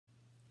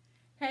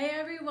Hey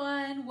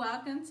everyone,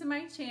 welcome to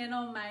my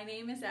channel. My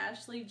name is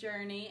Ashley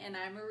Journey and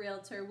I'm a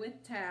realtor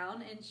with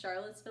Town in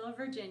Charlottesville,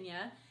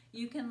 Virginia.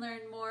 You can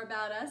learn more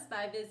about us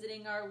by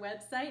visiting our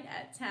website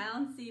at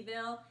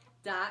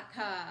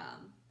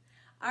townseville.com.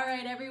 All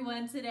right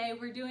everyone, today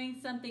we're doing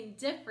something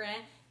different.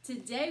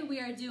 Today we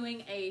are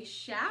doing a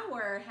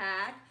shower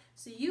hack.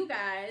 So you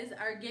guys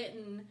are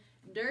getting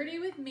dirty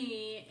with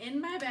me in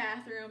my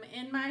bathroom,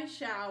 in my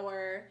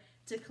shower,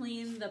 to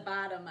clean the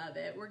bottom of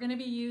it. We're gonna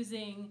be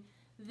using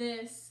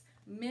this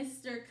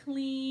Mr.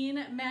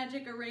 Clean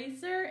magic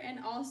eraser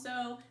and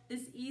also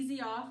this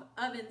easy off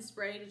oven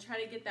spray to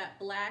try to get that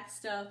black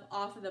stuff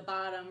off of the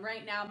bottom.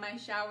 Right now my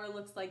shower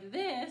looks like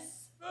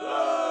this,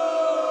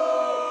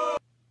 but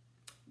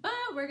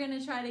we're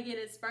gonna try to get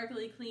it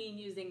sparkly clean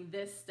using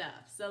this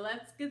stuff. So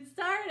let's get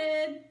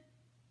started.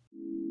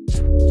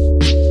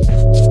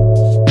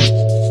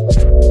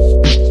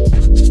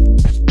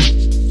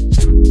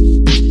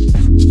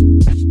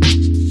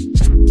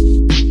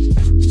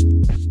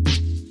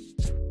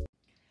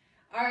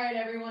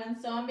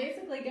 So I'm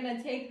basically going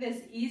to take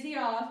this easy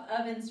off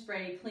oven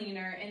spray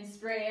cleaner and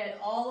spray it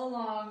all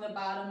along the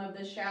bottom of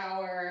the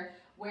shower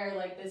where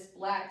like this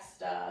black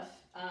stuff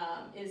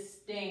is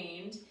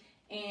stained.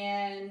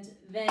 And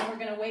then we're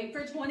going to wait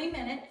for 20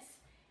 minutes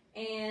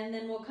and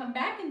then we'll come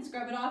back and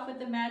scrub it off with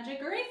the magic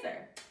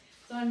eraser.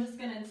 So I'm just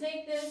going to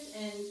take this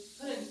and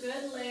put a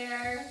good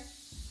layer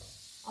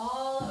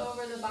all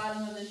over the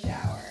bottom of the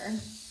shower.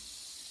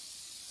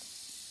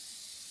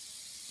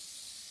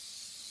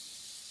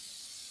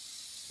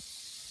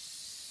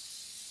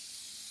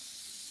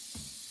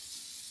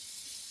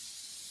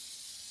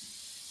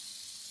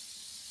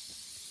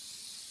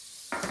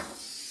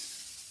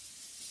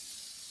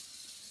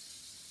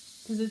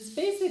 Because it's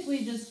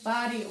basically just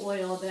body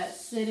oil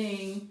that's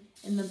sitting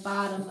in the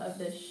bottom of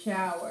the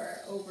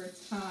shower over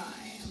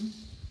time.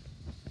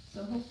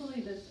 So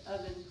hopefully this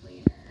oven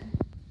cleaner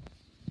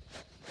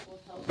will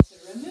help to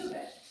remove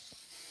it.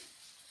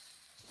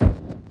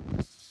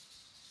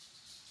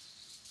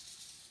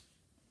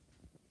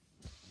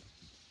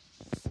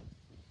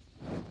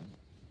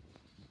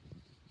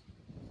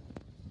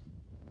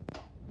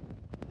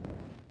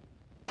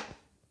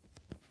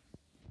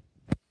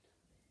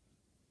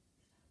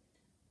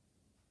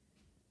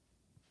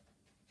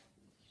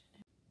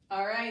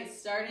 All right,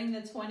 starting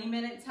the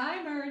 20-minute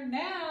timer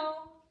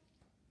now.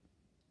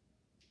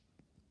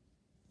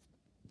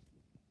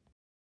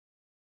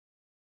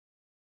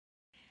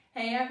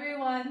 Hey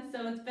everyone,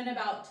 so it's been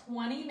about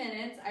 20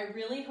 minutes. I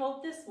really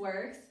hope this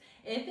works.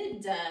 If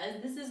it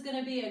does, this is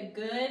gonna be a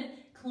good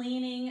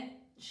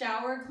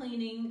shower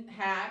cleaning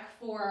hack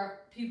for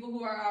people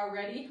who are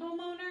already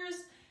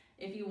homeowners.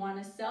 If you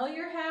wanna sell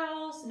your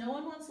house, no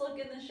one wants to look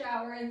in the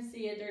shower and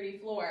see a dirty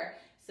floor.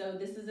 So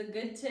this is a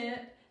good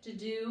tip to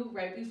do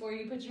right before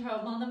you put your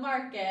home on the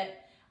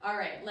market. All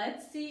right,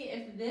 let's see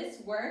if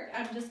this worked.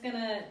 I'm just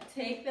gonna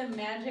take the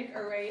magic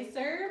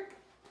eraser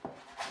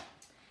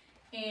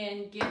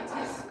and get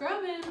to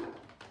scrubbing.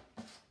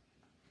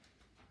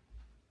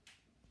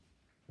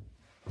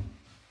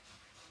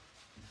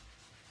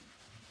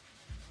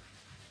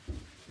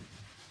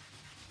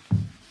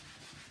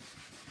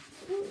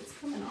 Ooh, it's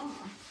coming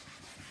off.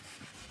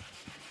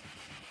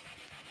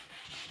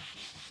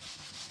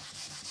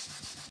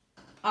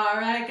 All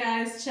right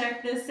guys,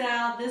 check this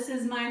out. This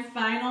is my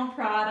final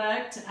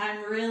product.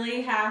 I'm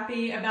really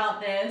happy about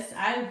this.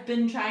 I've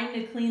been trying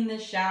to clean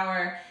this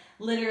shower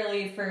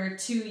literally for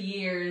 2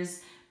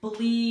 years.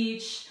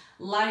 Bleach,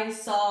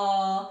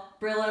 Lysol,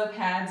 Brillo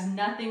pads,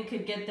 nothing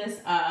could get this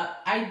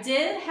up. I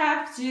did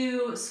have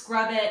to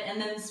scrub it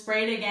and then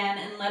spray it again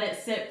and let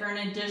it sit for an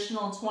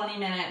additional 20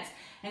 minutes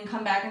and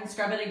come back and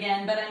scrub it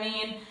again. But I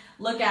mean,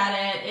 look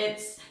at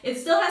it. It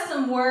still has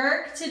some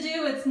work to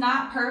do. It's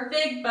not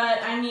perfect,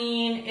 but I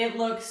mean, it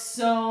looks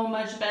so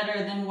much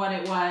better than what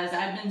it was.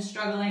 I've been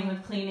struggling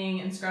with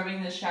cleaning and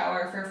scrubbing the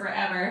shower for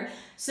forever.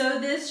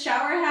 So this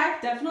shower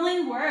hack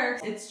definitely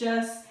works. It's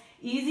just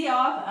easy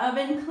off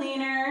oven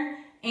cleaner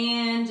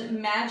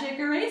and magic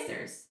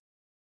erasers.